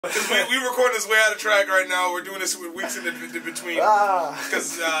Because we record this way out of track right now. We're doing this with weeks in between.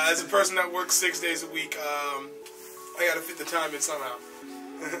 Because as a person that works 6 days a week, I gotta fit the time in somehow.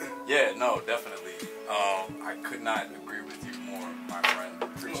 Yeah, no, definitely. I could not agree with you more, my friend.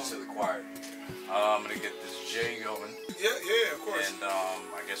 Preaching to the choir. I'm gonna get this J going. Yeah, of course. And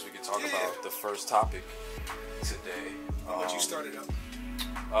I guess we can talk about the first topic today. I'll let you start it up.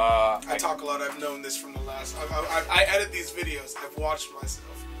 I talk a lot. I've known this from the last. I edit these videos. I've watched myself.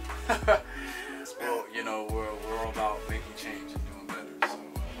 Well, you know, we're all about making change and doing better, so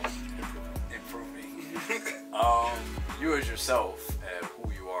improving. You as yourself, and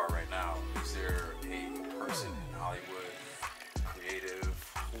who you are right now, is there a person in Hollywood,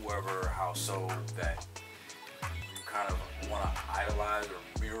 creative, whoever, how so, that you kind of want to idolize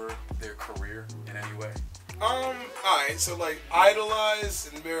or mirror their career in any way? Alright, so like idolize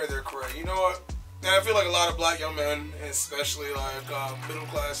and mirror their career. You know what? And I feel like a lot of black young men, especially like middle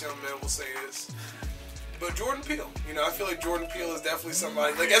class young men, will say this. But Jordan Peele, you know, I feel like Jordan Peele is definitely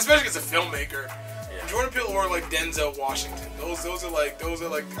somebody, like, especially as a filmmaker. Yeah. Jordan Peele or like Denzel Washington. Those are like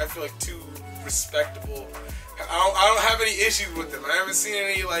I feel like two respectable. I don't have any issues with them. I haven't seen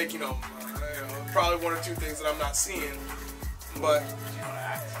any like probably one or two things that I'm not seeing. But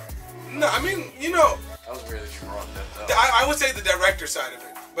no, I mean, you know. That was weird that you brought Denzel. I would say the director side of it.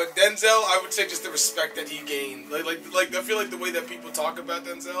 But Denzel, I would say just the respect that he gained. Like I feel like the way that people talk about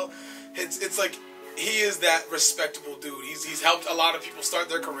Denzel, it's like he is that respectable dude. He's helped a lot of people start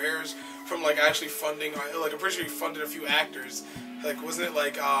their careers from like actually funding. Like I'm pretty sure he funded a few actors. Like wasn't it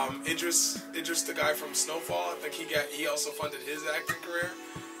like Idris, the guy from Snowfall? I think he also funded his acting career.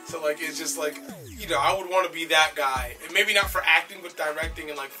 So like it's just like, you know, I would want to be that guy. And maybe not for acting, but directing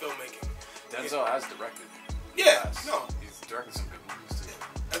and like filmmaking. Denzel has directed. Yeah, no, he's directed some good movies too.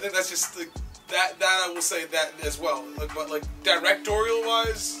 I think that's just like that I will say that as well. Like, but like directorial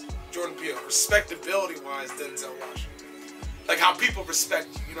wise, Jordan Peele. Respectability wise, Denzel Washington. Like how people respect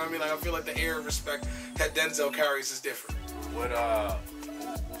you. You know what I mean? Like I feel like the air of respect that Denzel carries is different. What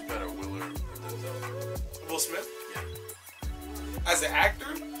who's better, Will or Denzel? Will Smith? Yeah. As an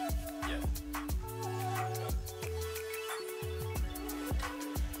actor? Yeah.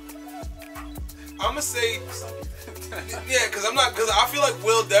 I'm gonna say, yeah, because I feel like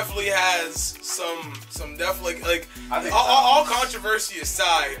Will definitely has some definitely like I think all controversy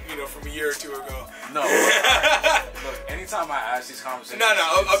aside, you know, from a year or two ago. No, look, anytime I ask these conversations,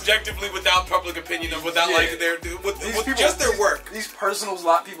 no, objectively, without public opinion, without like just their work, these personal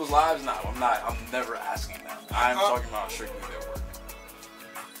people's lives. No, I'm never asking that. I'm talking about strictly their work.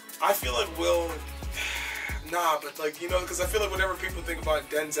 I feel like Will. Nah, but like, you know, because I feel like whenever people think about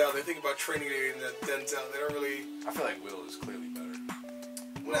Denzel, they think about training day and Denzel. They don't really. I feel like Will is clearly better.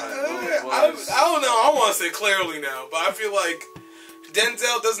 I don't know. I want to say clearly now, but I feel like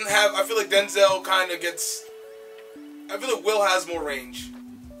Denzel doesn't have. I feel like Denzel kind of gets. I feel like Will has more range.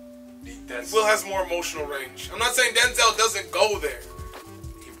 Will has more emotional range. I'm not saying Denzel doesn't go there.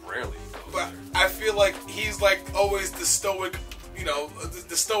 He rarely goes but there. I feel like he's like always the stoic. You know,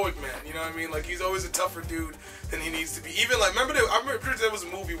 the stoic man, you know what I mean? Like, he's always a tougher dude than he needs to be. Even, like, I remember there was a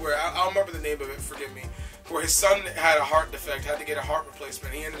movie where, I don't remember the name of it, forgive me, where his son had a heart defect, had to get a heart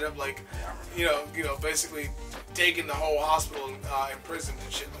replacement. He ended up, like, you know, basically taking the whole hospital in prison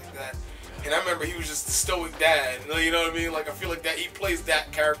and shit like that. And I remember he was just the stoic dad, you know what I mean? Like, I feel like that he plays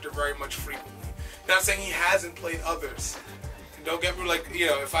that character very much frequently. Not saying he hasn't played others. And don't get me, like, you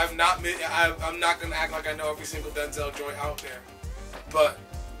know, if I'm not going to act like I know every single Denzel joint out there. But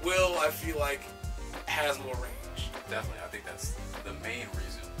Will, I feel like, has more range. Definitely, I think that's the main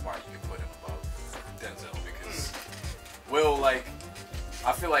reason why you can put him above Denzel, because Will, like,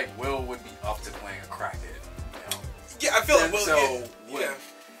 I feel like Will would be up to playing a crackhead, you know? Yeah, I feel Denzel like Will, would. yeah.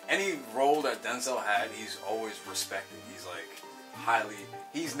 Any role that Denzel had, he's always respected. He's like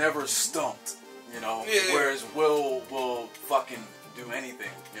he's never stumped, you know? Yeah. Whereas Will fucking do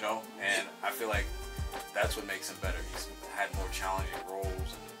anything, you know? And I feel like that's what makes him better. He's had more challenging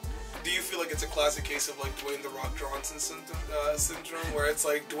roles. Do you feel like it's a classic case of like Dwayne "The Rock" Johnson syndrome, where it's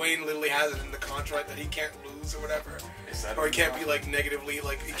like Dwayne literally has it in the contract that he can't lose or whatever, or he can't be like negatively,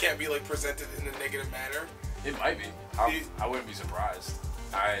 like he can't be like presented in a negative manner? It might be. I wouldn't be surprised.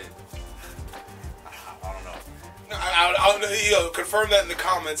 I don't know. No, I'll confirm that in the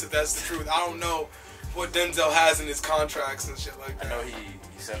comments if that's the truth. I don't know what Denzel has in his contracts and shit like that. I know he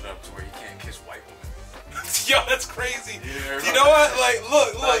set it up to where he can't kiss white women. Yo, that's crazy. You know what? Like,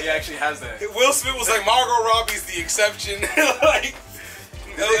 look. No, he actually has that. Will Smith was like, Margot Robbie's the exception. Like,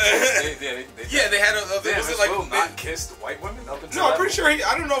 they had a. Was it like Will not kissed white women up until? No, I'm pretty sure I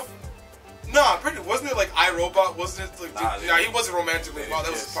don't know. Nah, wasn't it like iRobot? Wasn't it like? Nah, he wasn't romantically involved.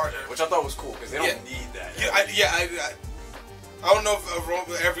 That was his partner. Which I thought was cool because they don't need that. I don't know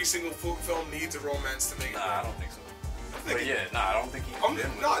if every single film needs a romance to make it. Nah, I don't think so. But yeah, I don't think he been with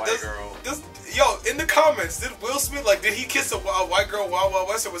a white girl. Yo, in the comments, did Will Smith, like, did he kiss a white girl Wild Wild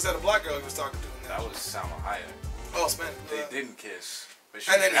West, or was that a black girl he was talking to? That was Salma Hayek. Oh, man. They didn't kiss. But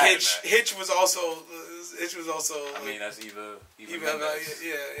and then Hitch was also. I mean, that's Eva.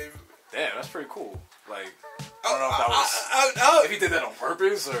 Yeah. Damn, that's pretty cool. Like, I don't know if that was if he did that on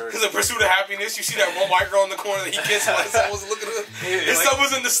purpose or because of Pursuit of Happiness. You see that one white girl in the corner that he kissed while his son was looking at him. His son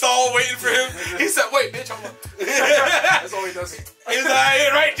was in the stall waiting for him. He said, "Wait, bitch, hold on." That's all he does. He's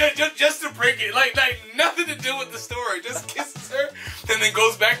like, right, just to break it, like nothing to do with the story. Just kisses her, and then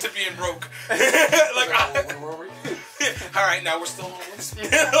goes back to being broke. Like, where were we? All right, now we're still homeless.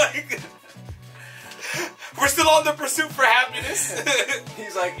 Like, we're still on the pursuit for happiness.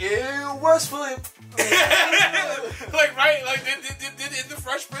 He's like, it was for him. Like, right? Like, did in the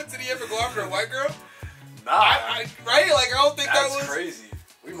Fresh Prince, did he ever go after a white girl? Nah. Right? Like, I don't think that was crazy.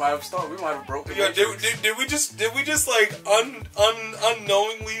 We might have broken. Yeah, did we just like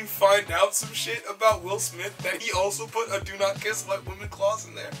unknowingly find out some shit about Will Smith that he also put a "Do Not Kiss White Women" clause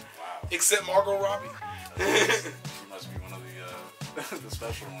in there? Wow. Except Margot Robbie. She must be one of the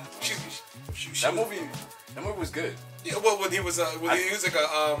special ones. That movie was good. Yeah, well, when he was like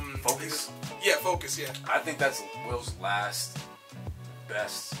a Focus. Focus. Yeah. I think that's Will's last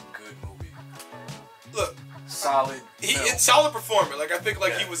best good movie. Look, solid. It's solid performer. Like I think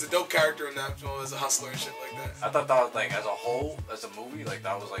he was a dope character in that film as a hustler and shit like that. I thought that was like as a whole, as a movie, like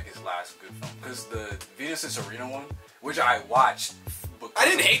that was like his last good film. Because the Venus and Serena one, which I watched. I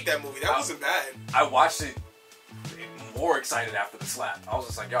didn't hate that movie. That wasn't bad. I watched it more excited after the slap. I was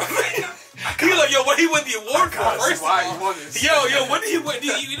just like, yo. He was like, yo, what he won the award for? First why he won this? Yo, what did he win?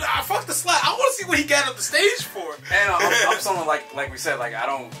 I fucked the slap. I want to see what he got up the stage for. And I'm someone like we said, like I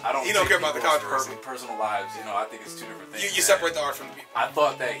don't. You don't care about the controversy. Personal lives, I think it's two different things. You separate the art from the people. I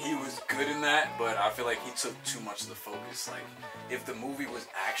thought that he was good in that, but I feel like he took too much of the focus. Like if the movie was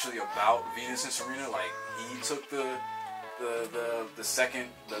actually about Venus and Serena, like he took the second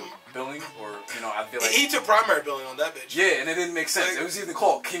billing, or I feel like he took primary billing on that bitch. Yeah, and it didn't make sense. Like, it was even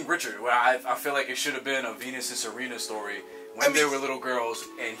called King Richard, where I feel like it should have been a Venus and Serena story when they were little girls,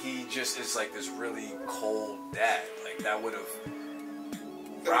 and he just is like this really cold dad. Like that would have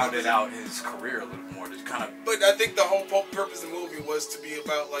rounded out his career a little more. Just kind of. But I think the whole purpose of the movie was to be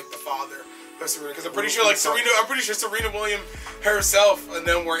about like the father. Because I'm pretty sure Serena Williams herself and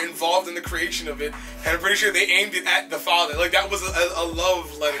them were involved in the creation of it, and I'm pretty sure they aimed it at the father. Like that was a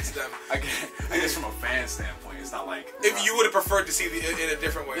love letter to them. I guess from a fan standpoint, it's not like if you would have preferred to see it in a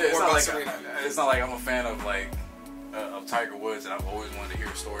different way. Yeah, more about Serena. It's not like I'm a fan of of Tiger Woods, and I've always wanted to hear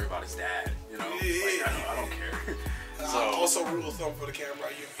a story about his dad. Yeah. I don't care. So also, rule of thumb for the camera,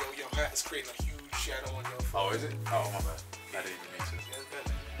 your hat is creating a huge shadow on your phone. Oh, is it? Oh, my bad. I didn't even mean to.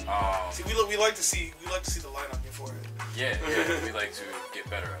 See, we like to see the light on your forehead. Yeah, we like to get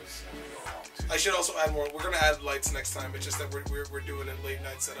better as we go along too. I should also add more. We're gonna add lights next time. It's just that we're doing a late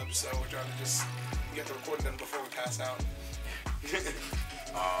night setup, so we're trying to just get the recording done before we pass out.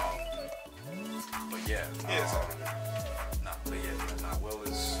 But yeah. Will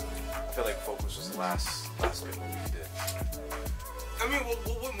is. I feel like Focus was the last good movie he did. I mean,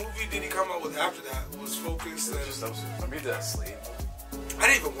 what movie did he come out with after that? Was Focus? I mean, that Slave. I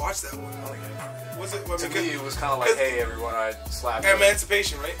didn't even watch that one. Was it? To me, it was kind of like, hey, everyone, I slapped.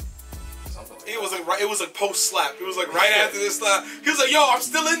 Emancipation, right? Something like it was like post slap. It was like right after this slap. He was like, yo, I'm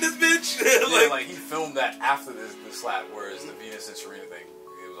still in this bitch. like he filmed that after the slap, whereas the Venus and Serena thing,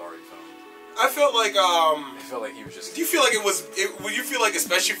 it was already filmed. I felt like I felt like he was just. Do you feel like would you feel like,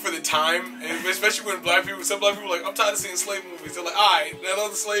 especially for the time, and especially when some black people were like, I'm tired of seeing slave movies. They're like, alright,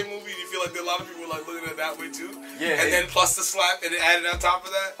 another slave movie. Do you feel like a lot of people were like looking at it that way too? Yeah. And then plus the slap, and it added on top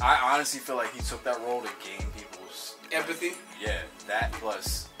of that. I honestly feel like he took that role to gain people's empathy. Yeah, that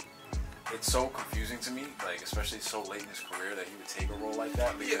plus. It's so confusing to me, like especially so late in his career, that he would take a role like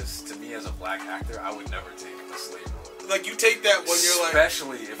that. Because to me, as a black actor, I would never take a slave role. Like you take that when you're like,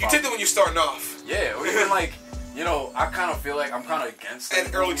 especially if you take that when you're starting off. Yeah, or even like, I kind of feel like I'm kind of against.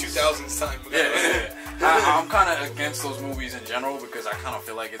 And early 2000s time. Yeah. I'm kind of against those movies in general because I kind of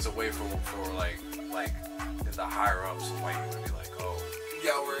feel like it's a way for like the higher ups of white people to be like, oh,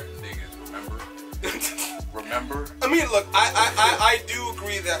 yeah, we're niggas, remember. I mean, look, I do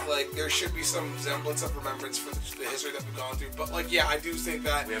agree that like there should be some semblance of remembrance for the history that we've gone through, but like I do think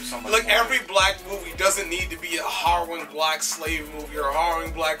that we have so much like more. Every black movie doesn't need to be a harrowing black slave movie or a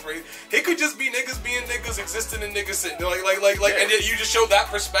harrowing black race. It could just be niggas being niggas, existing in niggas sitting and yet you just show that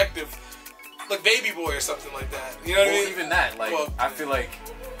perspective like Baby Boy or something like that. You know what I mean? Even that, like, I feel like.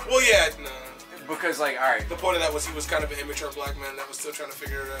 Well, yeah, no. Because, like, all right. The point of that was he was kind of an immature black man that was still trying to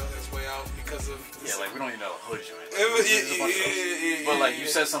figure his way out because of. Yeah, like we don't even know a hood joint. Like, but like you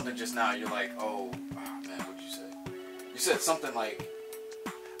said something just now, you're like, oh man, what did you say? You said something like,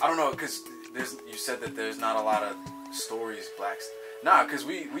 I don't know, because you said that there's not a lot of stories blacks. Nah, because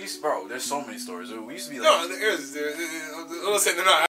we bro, there's so many stories. We used to be like. No, listen, no.